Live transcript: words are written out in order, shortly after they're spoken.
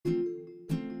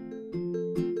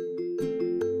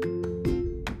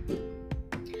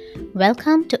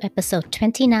Welcome to episode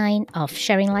 29 of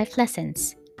Sharing Life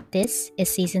Lessons. This is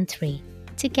season 3.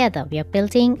 Together, we are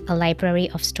building a library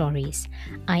of stories.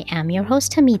 I am your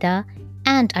host, Hamida,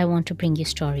 and I want to bring you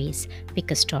stories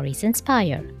because stories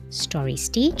inspire, stories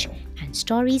teach, and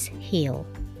stories heal.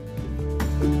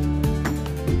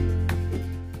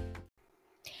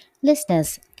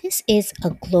 Listeners, this is a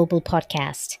global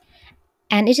podcast,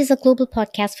 and it is a global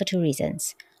podcast for 2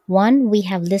 reasons. One, we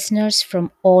have listeners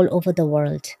from all over the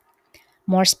world.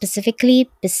 More specifically,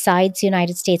 besides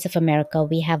United States of America,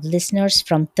 we have listeners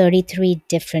from 33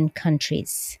 different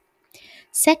countries.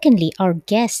 Secondly, our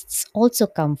guests also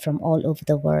come from all over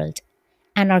the world.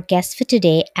 And our guest for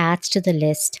today adds to the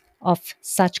list of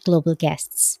such global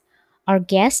guests. Our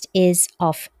guest is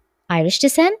of Irish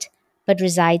descent but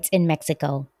resides in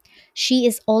Mexico. She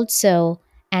is also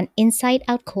an inside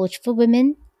out coach for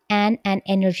women and an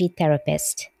energy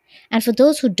therapist. And for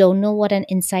those who don't know what an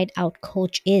inside out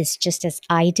coach is, just as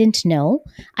I didn't know,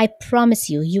 I promise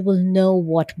you, you will know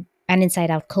what an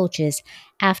inside out coach is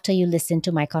after you listen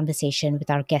to my conversation with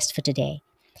our guest for today.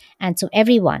 And so,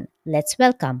 everyone, let's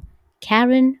welcome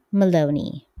Karen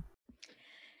Maloney.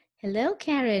 Hello,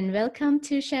 Karen. Welcome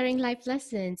to Sharing Life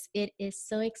Lessons. It is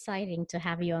so exciting to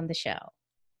have you on the show.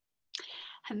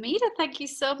 Hamida, thank you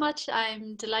so much.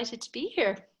 I'm delighted to be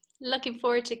here. Looking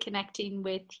forward to connecting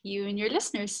with you and your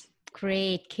listeners.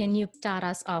 Great. Can you start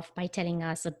us off by telling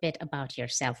us a bit about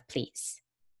yourself, please?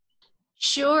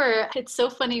 Sure. It's so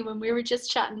funny when we were just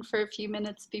chatting for a few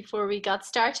minutes before we got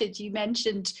started, you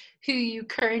mentioned who you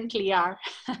currently are.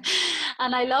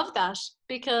 And I love that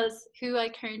because who I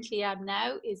currently am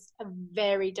now is a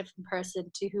very different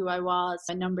person to who I was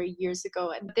a number of years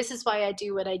ago. And this is why I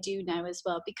do what I do now as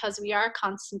well, because we are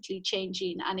constantly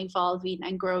changing and evolving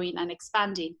and growing and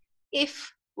expanding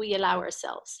if we allow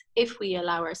ourselves,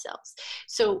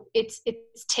 so it's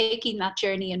taking that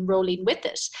journey and rolling with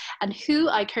it. And who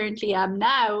I currently am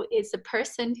now is a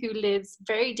person who lives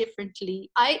very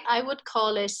differently. I would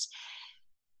call it,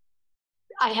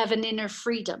 I have an inner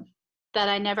freedom that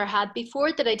I never had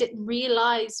before, that I didn't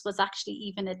realize was actually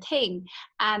even a thing.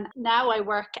 And now I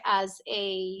work as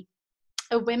a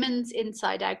women's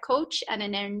inside out coach and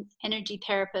an energy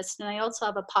therapist. And I also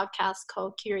have a podcast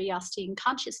called Curiosity and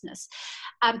Consciousness.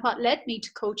 And what led me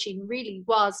to coaching really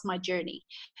was my journey.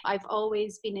 I've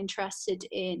always been interested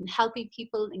in helping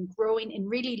people, in growing, in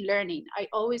really learning. I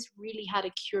always really had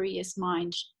a curious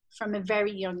mind from a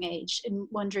very young age and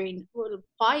wondering, well,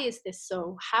 why is this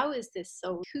so? How is this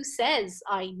so? Who says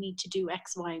I need to do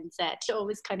X, Y, and Z? To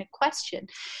always kind of question.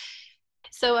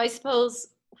 So I suppose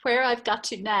where I've got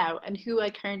to now and who I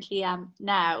currently am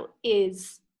now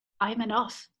is I'm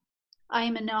enough. I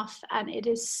am enough. And it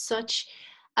is such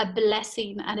a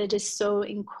blessing and it is so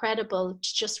incredible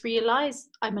to just realize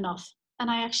I'm enough.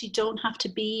 And I actually don't have to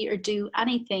be or do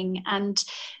anything. And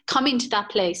coming to that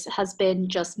place has been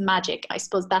just magic. I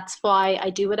suppose that's why I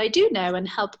do what I do now and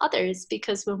help others,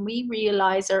 because when we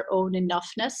realize our own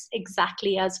enoughness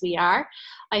exactly as we are,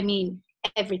 I mean,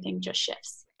 everything just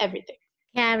shifts, everything.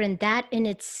 Karen, that in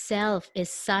itself is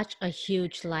such a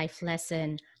huge life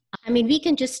lesson. I mean, we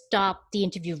can just stop the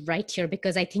interview right here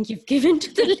because I think you've given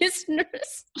to the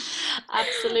listeners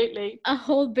Absolutely. a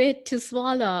whole bit to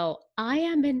swallow. I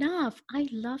am enough. I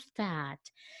love that.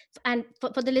 And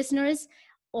for the listeners,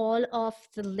 all of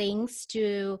the links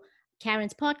to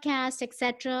Karen's podcast,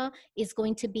 etc., is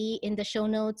going to be in the show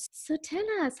notes. So tell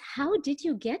us, how did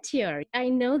you get here? I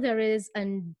know there is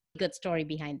a good story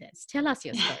behind this. Tell us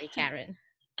your story, Karen.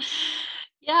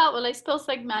 Yeah, well, I suppose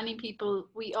like many people,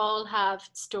 we all have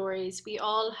stories. We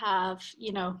all have,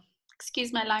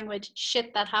 excuse my language,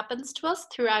 shit that happens to us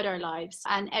throughout our lives.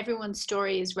 And everyone's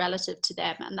story is relative to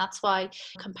them. And that's why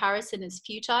comparison is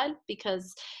futile,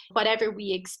 because whatever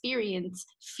we experience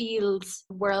feels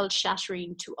world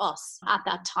shattering to us at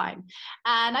that time.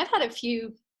 And I've had a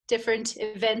few different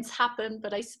events happen,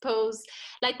 but I suppose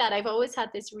like that, I've always had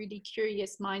this really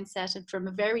curious mindset, and from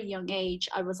a very young age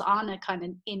I was on a kind of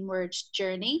inward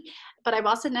journey, but I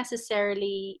wasn't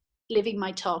necessarily living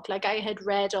my talk. Like, I had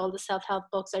read all the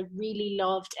self-help books, I really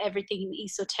loved everything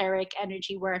esoteric,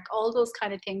 energy work, all those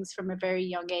kind of things from a very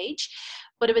young age,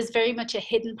 but it was very much a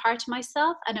hidden part of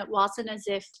myself, and it wasn't as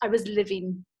if I was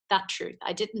living that truth.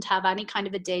 I didn't have any kind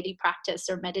of a daily practice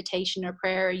or meditation or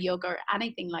prayer or yoga or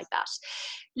anything like that.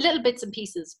 Little bits and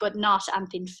pieces, but not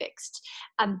anything fixed.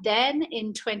 And then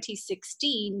in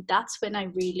 2016, that's when I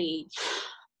really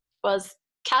was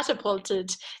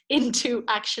catapulted into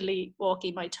actually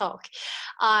walking my talk.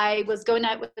 I was going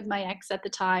out with my ex at the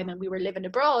time and we were living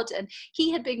abroad, and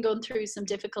he had been going through some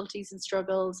difficulties and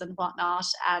struggles and whatnot,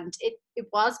 and it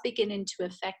was beginning to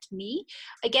affect me.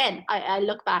 Again, I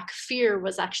look back, fear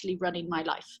was actually running my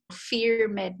life. Fear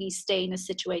made me stay in a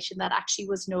situation that actually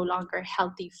was no longer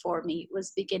healthy for me. It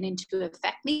was beginning to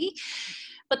affect me.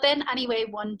 But then anyway,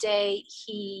 one day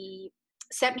he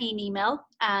sent me an email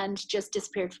and just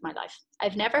disappeared from my life.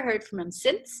 I've never heard from him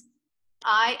since.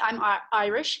 I'm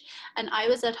Irish, and I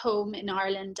was at home in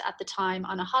Ireland at the time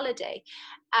on a holiday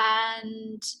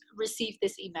and received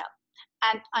this email.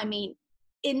 And I mean,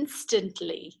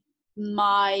 instantly,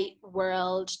 my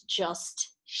world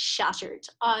just shattered.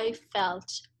 I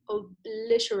felt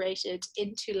obliterated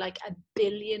into like a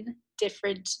billion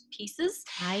different pieces.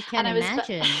 I can And I was,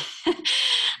 imagine.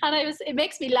 it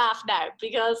makes me laugh now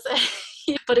because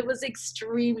but it was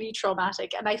extremely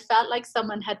traumatic, and I felt like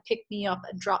someone had picked me up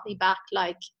and dropped me back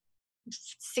like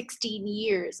 16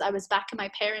 years. I was back in my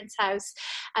parents' house,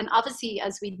 and obviously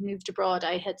as we'd moved abroad,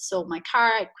 I had sold my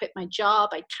car, I'd quit my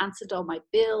job, I'd cancelled all my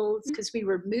bills because we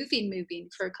were moving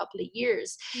for a couple of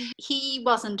years. He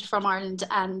wasn't from Ireland,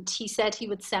 and he said he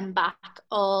would send back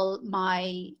all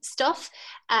my stuff,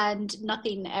 and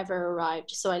nothing ever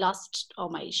arrived. So I lost all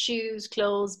my shoes,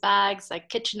 clothes, bags, like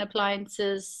kitchen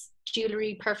appliances,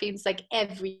 jewelry, perfumes, like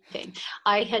everything.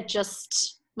 I had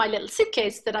just my little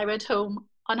suitcase that I went home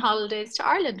on holidays to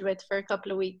Ireland with for a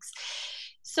couple of weeks.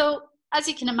 So as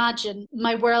you can imagine,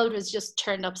 my world was just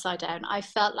turned upside down. I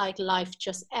felt like life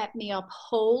just ate me up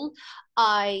whole.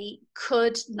 I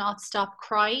could not stop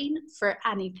crying for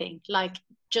anything. Like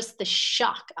just the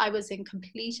shock. I was in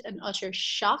complete and utter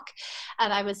shock.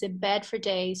 And I was in bed for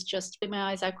days, just with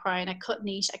my eyes out crying. I couldn't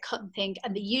eat, I couldn't think.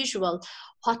 And the usual,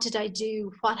 what did I do?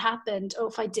 What happened? Oh,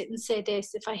 if I didn't say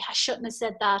this, if I shouldn't have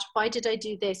said that, why did I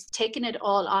do this? Taking it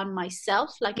all on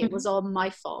myself, like it was all my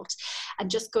fault. And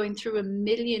just going through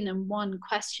 1,000,001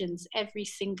 questions every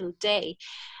single day.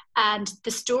 And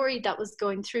the story that was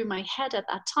going through my head at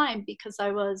that time, because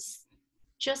I was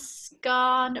just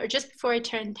gone, or just before I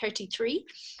turned 33.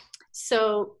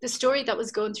 So the story that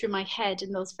was going through my head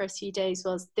in those first few days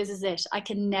was, this is it. I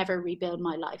can never rebuild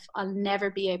my life. I'll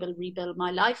never be able to rebuild my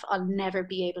life. I'll never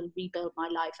be able to rebuild my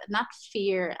life. And that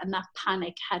fear and that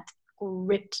panic had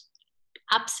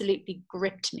absolutely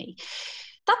gripped me.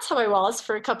 That's how I was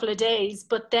for a couple of days.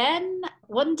 But then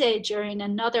one day during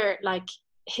another like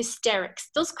hysterics,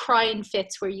 those crying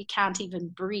fits where you can't even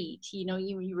breathe,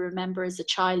 you remember as a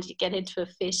child you get into a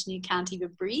fit and you can't even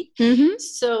breathe.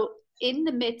 So in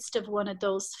the midst of one of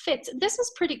those fits, and this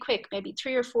was pretty quick, maybe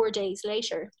 3 or 4 days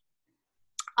later,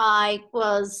 I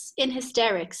was in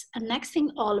hysterics, and next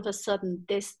thing, all of a sudden,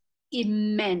 this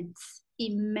immense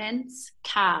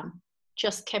calm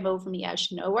just came over me out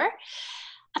of nowhere.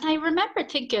 And I remember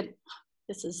thinking,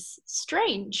 this is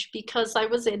strange, because I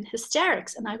was in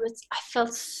hysterics and I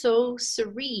felt so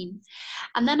serene.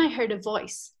 And then I heard a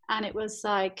voice, and it was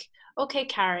like, okay,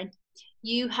 Karen,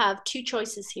 you have 2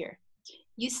 choices here.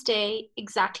 You stay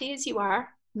exactly as you are,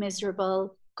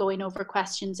 miserable, going over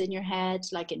questions in your head,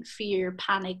 like in fear,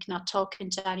 panic, not talking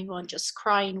to anyone, just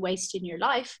crying, wasting your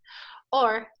life.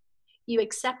 Or you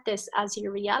accept this as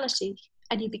your reality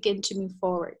and you begin to move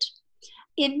forward.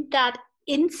 In that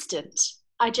instant,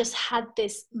 I just had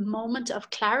this moment of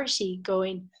clarity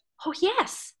going, oh,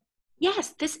 yes,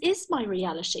 this is my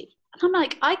reality. And I'm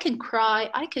like, I can cry,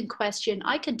 I can question,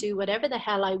 I can do whatever the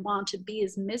hell I want to be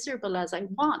as miserable as I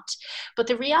want. But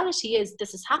the reality is,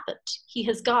 this has happened. He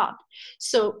has gone.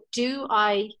 So do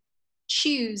I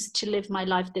choose to live my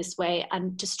life this way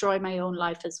and destroy my own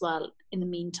life as well in the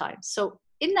meantime? So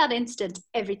in that instant,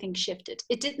 everything shifted.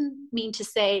 It didn't mean to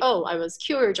say, oh, I was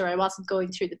cured or I wasn't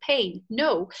going through the pain.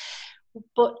 No,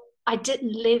 but I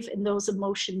didn't live in those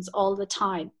emotions all the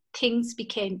time. Things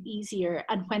became easier.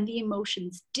 And when the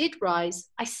emotions did rise,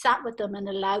 I sat with them and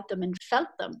allowed them and felt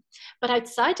them. But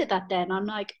outside of that, then I'm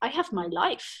like, I have my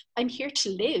life. I'm here to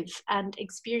live and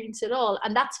experience it all.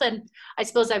 And that's when I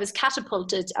suppose I was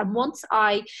catapulted. And once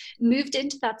I moved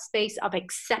into that space of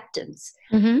acceptance,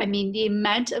 I mean, the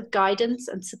amount of guidance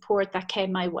and support that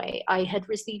came my way. I had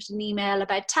received an email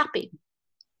about tapping,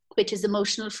 which is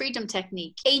emotional freedom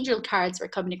technique. Angel cards were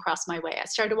coming across my way. I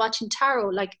started watching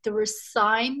tarot. Like, there were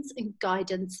signs and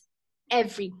guidance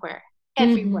everywhere.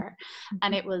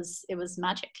 And it was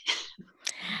magic.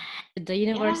 The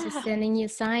universe is sending you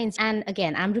signs. And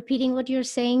again, I'm repeating what you're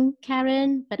saying,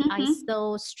 Karen, but I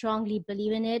so strongly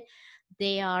believe in it.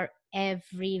 They are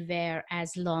everywhere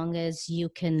as long as you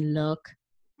can look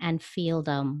and feel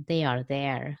them. They are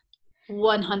there.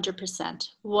 100%.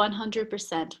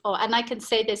 100%. Oh, and I can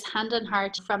say this hand on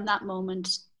heart from that moment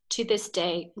to this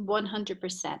day,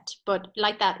 100%. But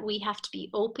like that, we have to be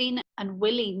open and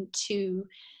willing to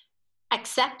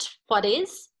accept what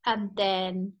is and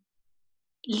then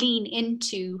lean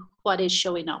into what is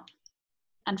showing up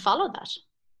and follow that.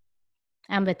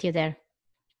 I'm with you there.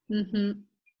 Mm-hmm.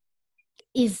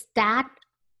 Is that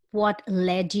what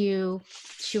led you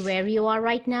to where you are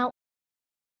right now?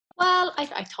 Well,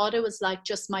 I thought it was like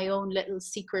just my own little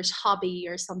secret hobby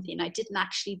or something. I didn't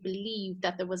actually believe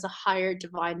that there was a higher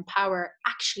divine power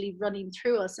actually running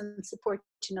through us and supporting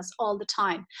us all the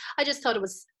time. I just thought it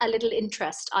was a little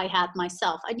interest I had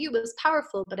myself. I knew it was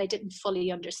powerful, but I didn't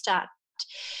fully understand.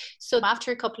 So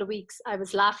after a couple of weeks, I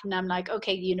was laughing. I'm like,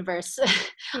 okay, universe,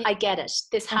 I get it.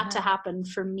 This had to happen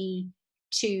for me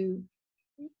to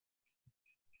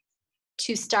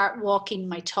start walking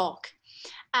my talk.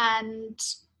 And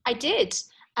I did.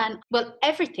 And well,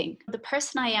 everything, the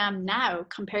person I am now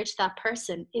compared to that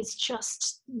person is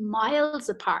just miles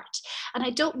apart. And I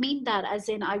don't mean that as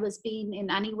in I was being in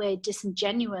any way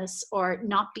disingenuous or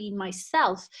not being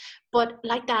myself, but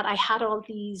like that, I had all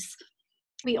these,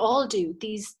 we all do,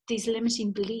 these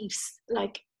limiting beliefs,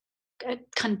 like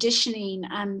conditioning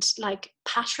and like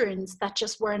patterns that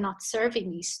just were not serving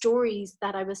me, stories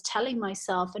that I was telling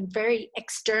myself and very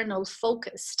external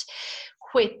focused,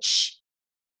 which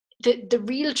the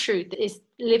real truth is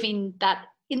living that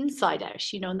inside out,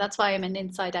 and that's why I'm an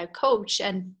inside out coach.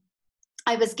 And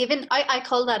I was given, I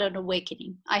call that an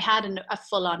awakening. I had a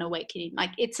full on awakening.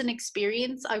 Like, it's an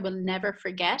experience I will never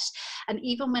forget. And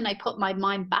even when I put my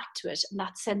mind back to it, and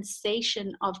that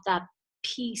sensation of that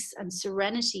peace and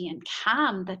serenity and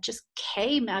calm that just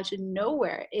came out of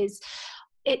nowhere,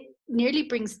 it nearly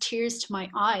brings tears to my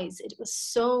eyes. It was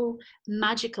so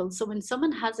magical. So when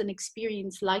someone has an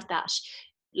experience like that,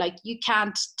 like, you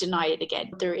can't deny it again.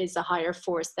 There is a higher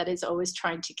force that is always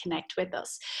trying to connect with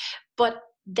us. But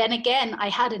then again, I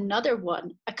had another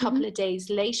one a couple of days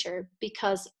later,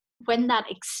 because when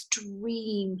that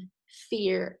extreme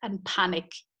fear and panic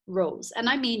rose, and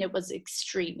I mean, it was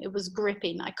extreme, it was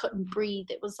gripping, I couldn't breathe,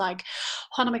 it was like,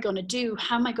 what am I going to do?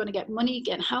 How am I going to get money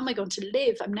again? How am I going to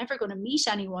live? I'm never going to meet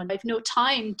anyone. I have no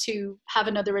time to have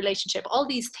another relationship. All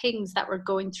these things that were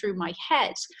going through my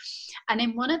head. And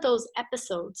in one of those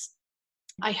episodes,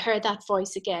 I heard that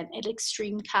voice again, in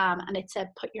extreme calm, and it said,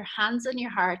 put your hands on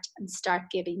your heart and start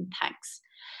giving thanks.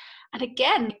 And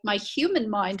again, my human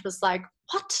mind was like,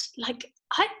 what? Like,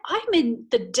 I'm in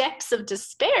the depths of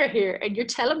despair here, and you're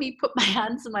telling me put my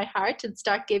hands on my heart and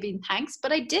start giving thanks.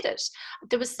 But I did it.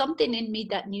 There was something in me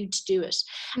that knew to do it.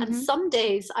 And some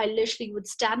days I literally would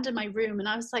stand in my room and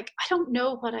I was like, I don't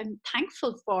know what I'm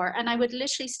thankful for. And I would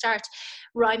literally start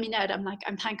rhyming out. I'm like,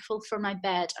 I'm thankful for my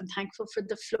bed. I'm thankful for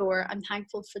the floor. I'm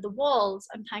thankful for the walls.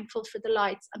 I'm thankful for the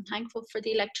lights. I'm thankful for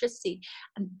the electricity.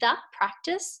 And that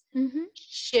practice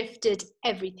shifted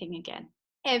everything again.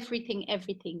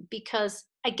 Everything, because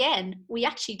again, we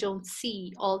actually don't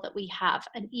see all that we have.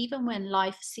 And even when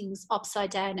life seems upside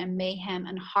down and mayhem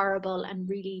and horrible and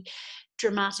really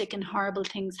dramatic and horrible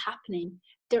things happening,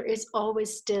 there is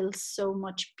always still so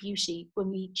much beauty when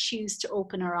we choose to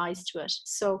open our eyes to it.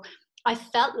 So I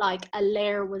felt like a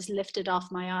layer was lifted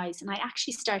off my eyes, and I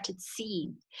actually started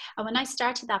seeing. And when I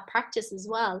started that practice as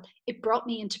well, it brought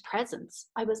me into presence.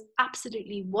 I was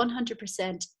absolutely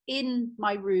 100% in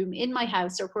my room, in my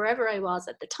house, or wherever I was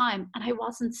at the time. And I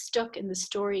wasn't stuck in the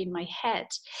story in my head.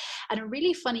 And a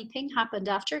really funny thing happened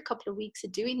after a couple of weeks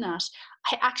of doing that.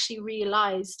 I actually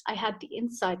realized, I had the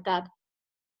insight that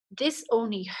this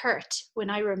only hurt when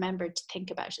I remembered to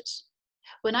think about it.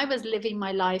 When I was living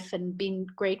my life and being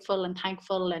grateful and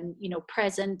thankful and,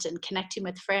 present and connecting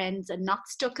with friends and not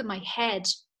stuck in my head,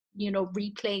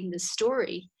 replaying the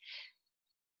story,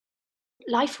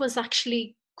 life was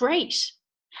actually great.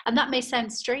 And that may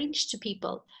sound strange to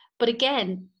people, but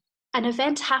again, an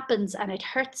event happens and it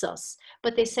hurts us,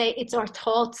 but they say it's our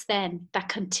thoughts then that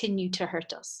continue to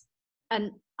hurt us.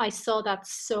 And I saw that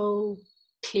so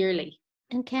clearly.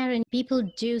 And Karen, people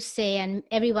do say, and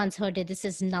everyone's heard it, this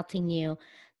is nothing new,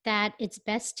 that it's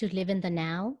best to live in the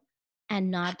now and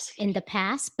not Absolutely. in the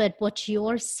past. But what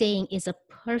you're saying is a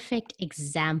perfect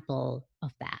example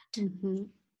of that.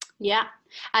 Yeah.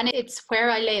 And it's where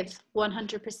I live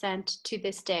 100% to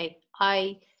this day.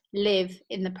 I live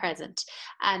in the present.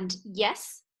 And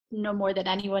yes, no more than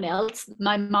anyone else,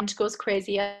 my mind goes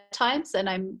crazy at times, and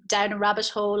I'm down a rabbit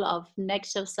hole of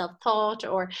negative self-thought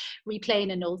or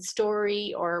replaying an old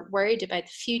story or worried about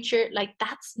the future. Like,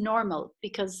 that's normal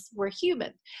because we're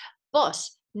human. But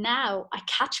now I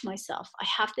catch myself. I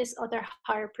have this other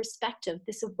higher perspective,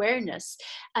 this awareness,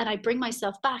 and I bring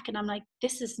myself back and I'm like,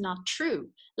 this is not true.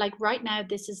 Like right now,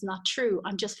 this is not true.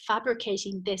 I'm just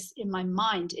fabricating this in my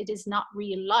mind. It is not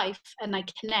real life. And I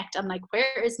connect. I'm like,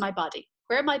 where is my body?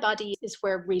 Where my body is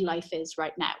where real life is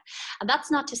right now. And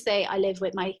that's not to say I live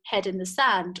with my head in the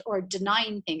sand or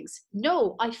denying things.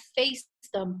 No, I face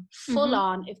them full Mm-hmm.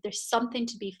 on. If there's something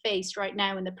to be faced right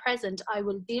now in the present, I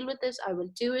will deal with it. I will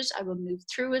do it. I will move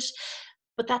through it.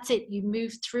 But that's it. You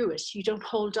move through it. You don't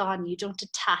hold on. You don't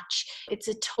attach. It's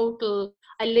a total,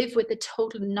 I live with a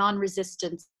total non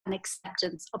resistance and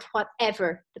acceptance of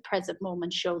whatever the present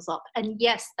moment shows up. And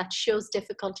yes, that shows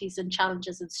difficulties and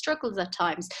challenges and struggles at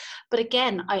times. But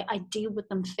again, I deal with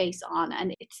them face on,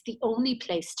 and it's the only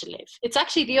place to live. It's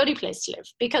actually the only place to live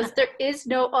because there is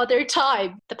no other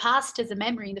time. The past is a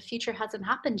memory and the future hasn't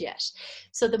happened yet.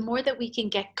 So the more that we can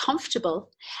get comfortable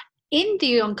in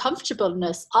the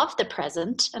uncomfortableness of the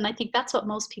present, and I think that's what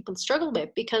most people struggle with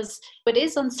because it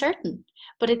is uncertain,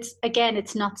 but it's again,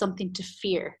 it's not something to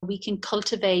fear. We can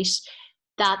cultivate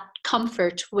that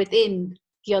comfort within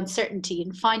the uncertainty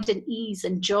and find an ease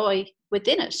and joy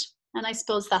within it. And I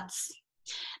suppose that's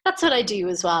what I do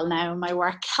as well now in my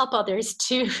work, help others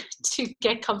to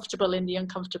get comfortable in the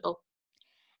uncomfortable.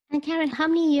 And Karen, how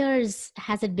many years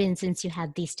has it been since you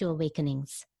had these two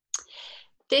awakenings?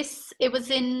 It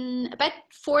was in about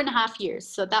 4.5 years.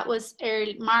 So that was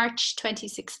early March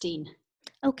 2016.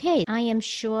 Okay, I am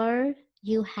sure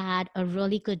you had a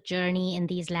really good journey in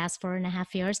these last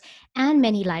 4.5 years and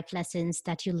many life lessons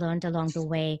that you learned along the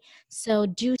way. So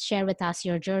do share with us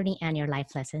your journey and your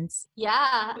life lessons.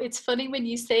 Yeah, it's funny when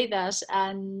you say that.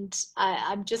 And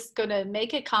I'm just going to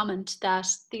make a comment that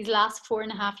these last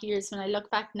 4.5 years, when I look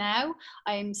back now,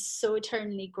 I'm so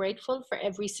eternally grateful for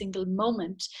every single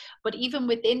moment. But even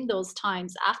within those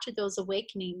times, after those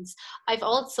awakenings, I've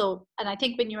also, and I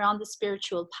think when you're on the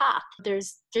spiritual path,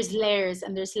 there's layers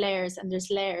and there's layers and there's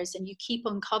layers, and you keep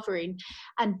uncovering.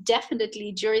 And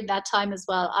definitely during that time as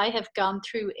well, I have gone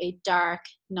through a dark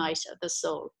night of the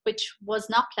soul, which was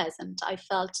not pleasant. I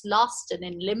felt lost and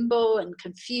in limbo and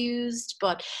confused.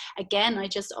 But again, I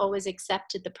just always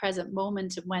accepted the present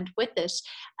moment and went with it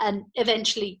and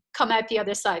eventually come out the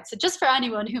other side. So just for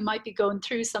anyone who might be going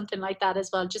through something like that as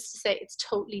well, just to say it's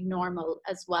totally normal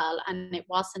as well. And it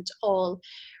wasn't all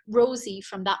rosy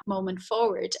from that moment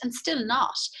forward, and still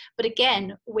not. But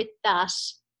again, with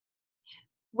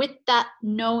that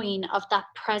knowing of that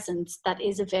presence that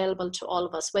is available to all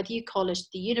of us, whether you call it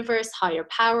the universe, higher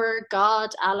power,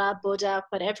 God, Allah, Buddha,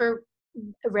 whatever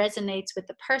resonates with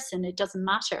the person, it doesn't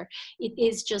matter. It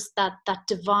is just that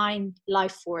divine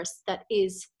life force that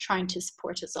is trying to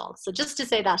support us all. So just to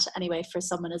say that anyway for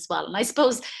someone as well. And I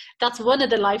suppose that's one of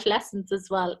the life lessons as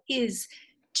well, is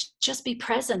to just be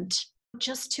present,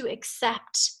 just to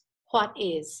accept what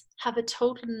is, have a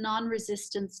total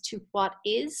non-resistance to what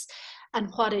is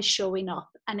and what is showing up.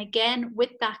 And again, with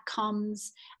that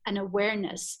comes an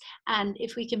awareness. And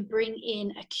if we can bring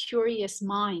in a curious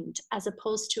mind as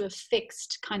opposed to a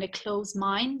fixed kind of closed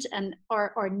mind and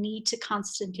or need to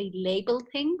constantly label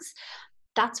things,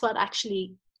 that's what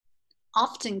actually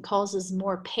often causes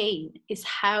more pain, is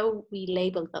how we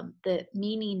label them, the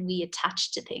meaning we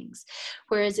attach to things.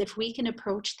 Whereas if we can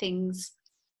approach things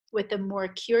with a more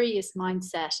curious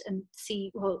mindset and see,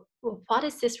 well, what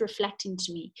is this reflecting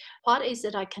to me? What is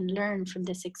it I can learn from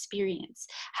this experience?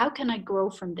 How can I grow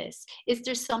from this? Is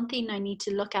there something I need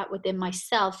to look at within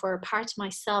myself or a part of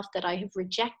myself that I have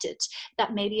rejected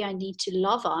that maybe I need to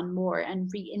love on more and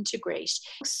reintegrate?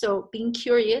 So being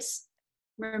curious,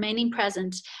 remaining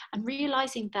present, and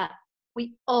realizing that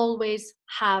we always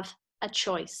have a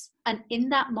choice. And in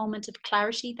that moment of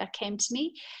clarity that came to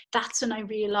me, that's when I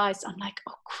realized, I'm like,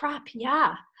 oh crap,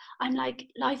 yeah. I'm like,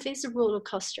 life is a roller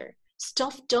coaster.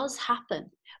 Stuff does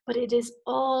happen, but it is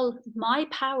all my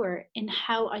power in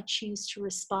how I choose to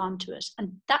respond to it.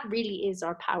 And that really is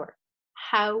our power,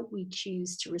 how we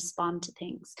choose to respond to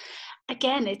things.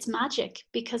 Again, it's magic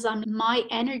because on my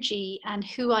energy and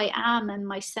who I am and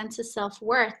my sense of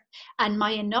self-worth and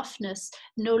my enoughness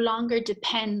no longer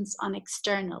depends on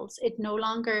externals. It no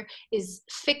longer is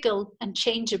fickle and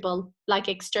changeable like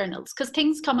externals, because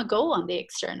things come and go on the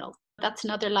external. That's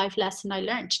another life lesson I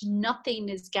learned. Nothing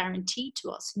is guaranteed to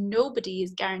us. Nobody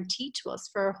is guaranteed to us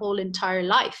for our whole entire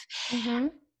life. Mm-hmm.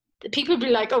 People be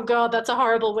like, oh God, that's a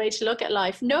horrible way to look at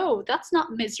life. No, that's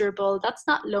not miserable. That's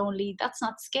not lonely. That's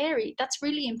not scary. That's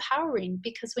really empowering,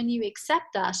 because when you accept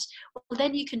that, well,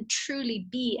 then you can truly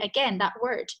be, again, that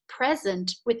word,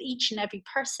 present with each and every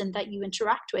person that you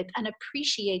interact with and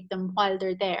appreciate them while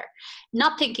they're there.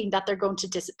 Not thinking that they're going to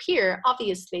disappear,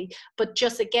 obviously, but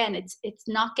just, again, it's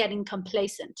not getting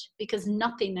complacent, because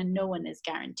nothing and no one is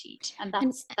guaranteed. And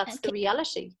And, that's the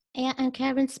reality. and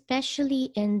Karen,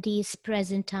 especially in these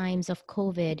present times of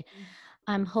COVID,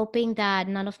 I'm hoping that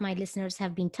none of my listeners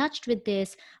have been touched with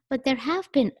this, but there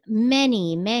have been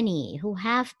many, many who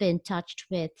have been touched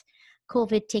with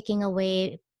COVID taking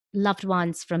away loved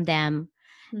ones from them.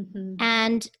 Mm-hmm.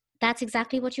 And that's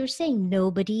exactly what you're saying.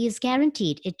 Nobody is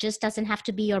guaranteed. It just doesn't have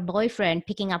to be your boyfriend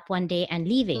picking up one day and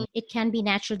leaving. It can be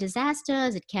natural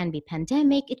disasters. It can be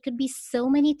pandemic. It could be so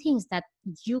many things that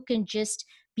you can just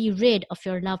be rid of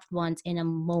your loved ones in a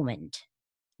moment.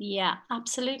 Yeah,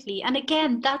 absolutely. And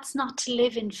again, that's not to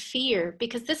live in fear,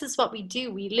 because this is what we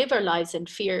do. We live our lives in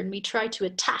fear and we try to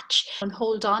attach and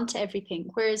hold on to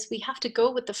everything, whereas we have to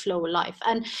go with the flow of life.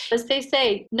 And as they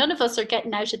say, none of us are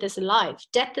getting out of this alive.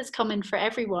 Death is coming for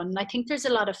everyone. And I think there's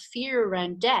a lot of fear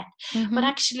around death. Mm-hmm. But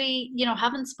actually, you know,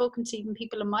 having spoken to even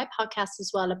people in my podcast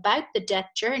as well about the death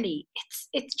journey,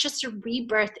 it's just a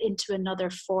rebirth into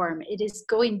another form. It is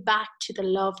going back to the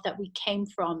love that we came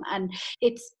from. And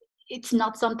it's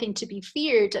not something to be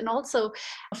feared. And also,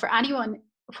 for anyone,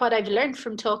 what I've learned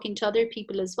from talking to other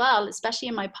people as well, especially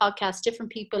in my podcast, different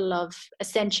people of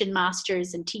ascension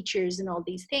masters and teachers and all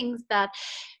these things, that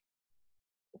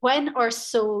when our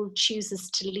soul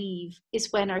chooses to leave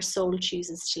is when our soul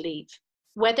chooses to leave.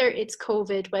 Whether it's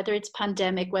COVID, whether it's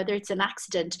pandemic, whether it's an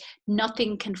accident,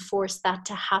 nothing can force that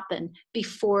to happen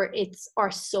before it's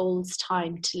our soul's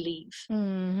time to leave.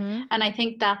 Mm-hmm. And I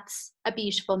think that's a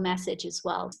beautiful message as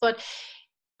well. But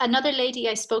another lady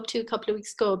I spoke to a couple of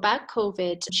weeks ago about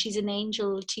COVID, she's an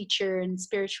angel teacher and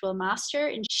spiritual master,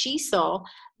 and she saw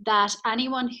that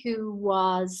anyone who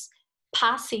was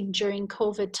passing during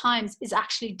COVID times is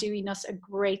actually doing us a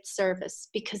great service,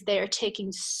 because they are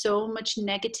taking so much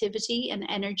negativity and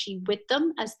energy with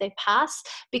them as they pass,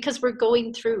 because we're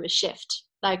going through a shift.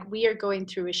 Like, we are going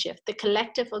through a shift. The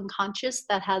collective unconscious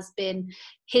that has been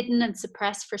hidden and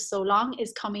suppressed for so long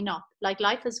is coming up. Like,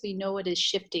 life as we know it is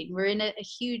shifting. We're in a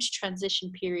huge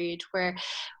transition period where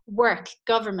work,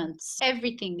 governments,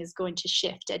 everything is going to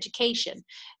shift, education.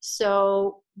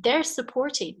 So they're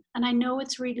supporting. And I know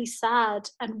it's really sad,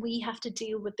 and we have to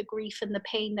deal with the grief and the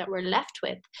pain that we're left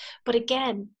with. But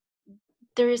again,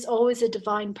 there is always a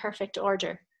divine perfect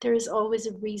order. There is always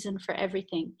a reason for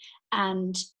everything.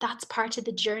 And that's part of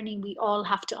the journey we all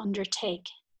have to undertake.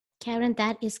 Karen,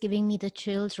 that is giving me the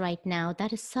chills right now.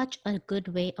 That is such a good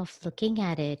way of looking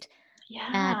at it.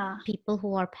 Yeah. That people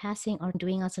who are passing are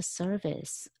doing us a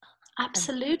service.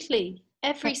 Absolutely.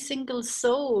 Every single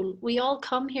soul, we all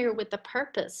come here with a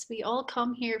purpose. We all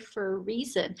come here for a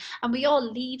reason, and we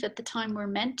all leave at the time we're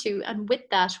meant to. And with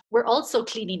that, we're also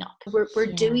cleaning up. We're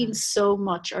doing so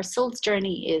much. Our soul's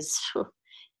journey is,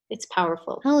 it's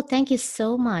powerful. Oh, thank you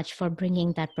so much for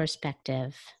bringing that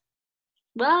perspective.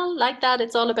 Well, like that,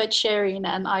 it's all about sharing.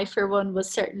 And I, for one,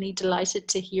 was certainly delighted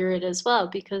to hear it as well,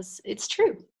 because it's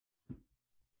true.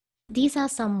 These are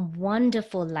some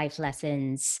wonderful life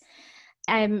lessons.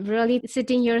 I'm really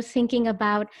sitting here thinking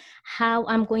about how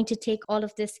I'm going to take all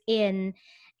of this in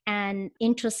and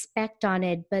introspect on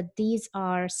it. But these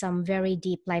are some very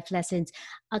deep life lessons.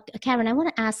 Karen, I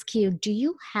want to ask you, do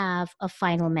you have a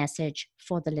final message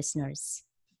for the listeners?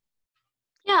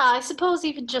 Yeah, I suppose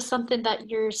even just something that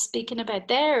you're speaking about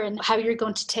there, and how you're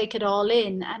going to take it all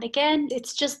in. And again,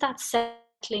 it's just that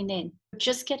settling in,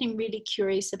 just getting really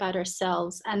curious about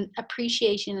ourselves and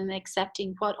appreciating and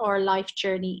accepting what our life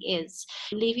journey is,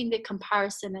 leaving the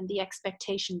comparison and the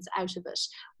expectations out of it.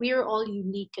 We are all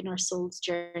unique in our soul's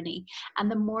journey. And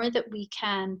the more that we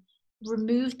can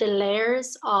remove the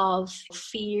layers of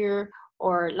fear,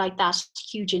 or like that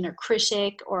huge inner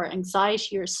critic, or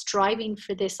anxiety, or striving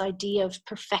for this idea of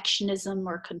perfectionism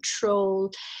or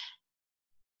control,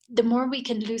 the more we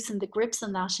can loosen the grips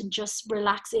on that and just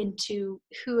relax into,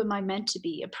 who am I meant to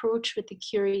be? Approach with the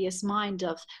curious mind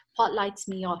of, what lights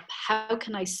me up? How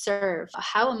can I serve?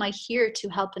 How am I here to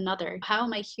help another? How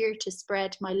am I here to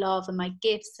spread my love and my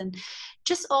gifts? And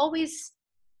just always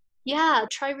Yeah,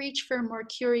 try reach for a more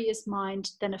curious mind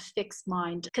than a fixed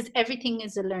mind, because everything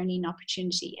is a learning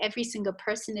opportunity. Every single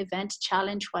person, event,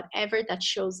 challenge, whatever that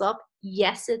shows up,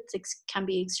 yes, can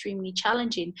be extremely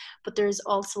challenging, but there is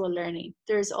also a learning.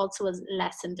 There is also a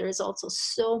lesson. There is also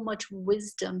so much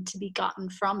wisdom to be gotten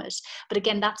from it. But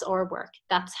again, that's our work.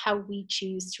 That's how we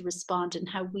choose to respond and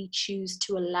how we choose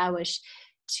to allow it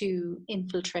to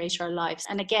infiltrate our lives.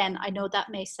 And again, I know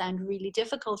that may sound really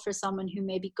difficult for someone who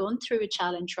may be going through a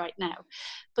challenge right now,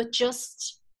 but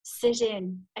just sit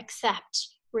in, accept,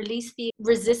 release the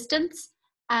resistance,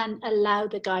 and allow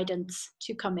the guidance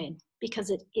to come in, because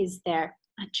it is there.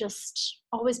 And just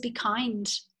always be kind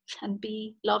and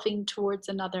be loving towards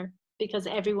another, because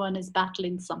everyone is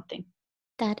battling something.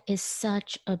 That is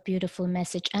such a beautiful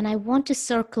message. And I want to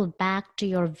circle back to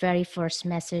your very first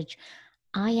message.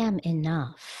 I am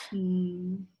enough.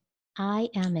 Mm. I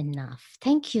am enough.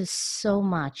 Thank you so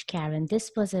much, Karen.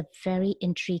 This was a very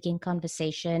intriguing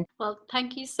conversation. Well,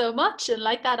 thank you so much. And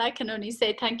like that, I can only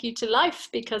say thank you to life,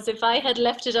 because if I had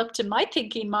left it up to my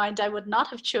thinking mind, I would not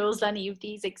have chose any of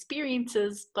these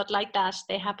experiences. But like that,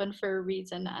 they happen for a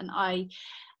reason. And I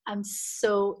am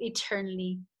so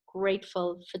eternally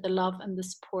grateful for the love and the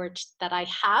support that I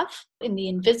have in the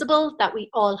invisible that we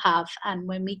all have. And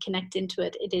when we connect into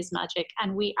it, it is magic.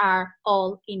 And we are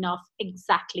all enough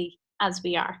exactly as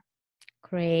we are.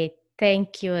 Great.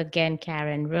 Thank you again,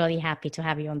 Karen. Really happy to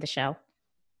have you on the show.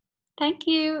 Thank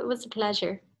you. It was a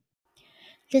pleasure.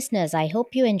 Listeners, I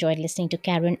hope you enjoyed listening to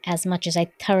Karen as much as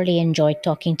I thoroughly enjoyed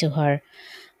talking to her.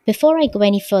 Before I go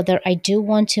any further, I do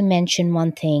want to mention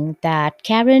one thing that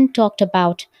Karen talked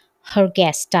about her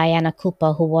guest, Diana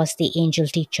Cooper, who was the angel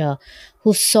teacher,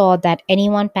 who saw that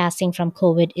anyone passing from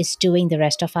COVID is doing the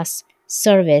rest of us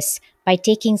service by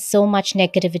taking so much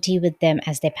negativity with them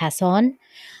as they pass on.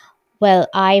 Well,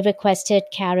 I requested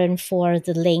Karen for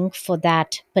the link for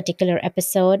that particular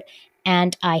episode,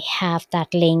 and I have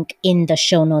that link in the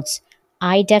show notes.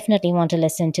 I definitely want to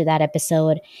listen to that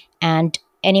episode, and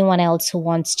anyone else who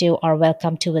wants to are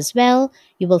welcome to as well.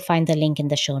 You will find the link in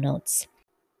the show notes.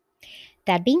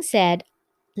 That being said,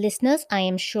 listeners, I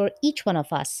am sure each one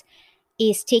of us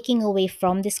is taking away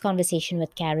from this conversation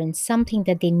with Karen something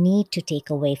that they need to take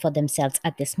away for themselves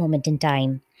at this moment in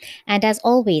time. And as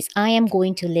always, I am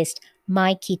going to list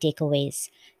my key takeaways.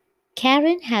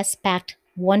 Karen has packed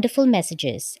wonderful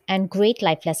messages and great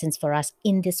life lessons for us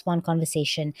in this one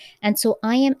conversation. And so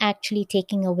I am actually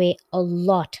taking away a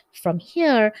lot from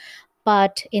here.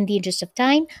 But in the interest of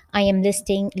time, I am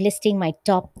listing my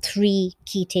top 3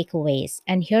 key takeaways.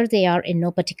 And here they are in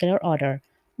no particular order.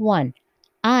 1.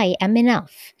 I am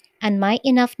enough. And my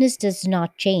enoughness does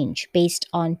not change based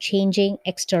on changing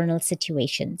external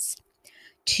situations.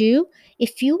 2,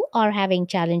 if you are having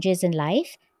challenges in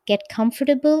life, get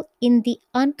comfortable in the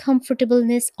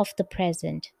uncomfortableness of the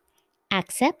present.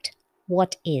 Accept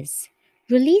what is.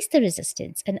 Release the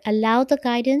resistance and allow the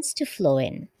guidance to flow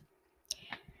in.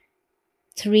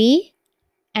 3,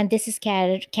 and this is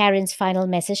Karen's final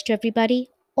message to everybody,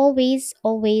 always,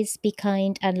 always be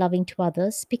kind and loving to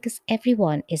others because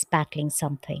everyone is battling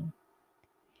something.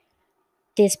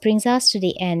 This brings us to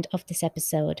the end of this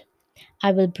episode.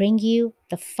 I will bring you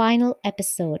the final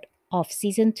episode of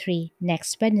season 3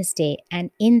 next Wednesday,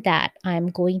 and in that, I'm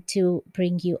going to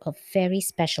bring you a very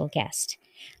special guest.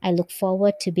 I look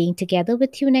forward to being together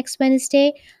with you next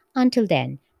Wednesday. Until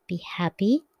then, be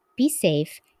happy, be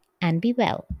safe, and be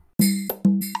well.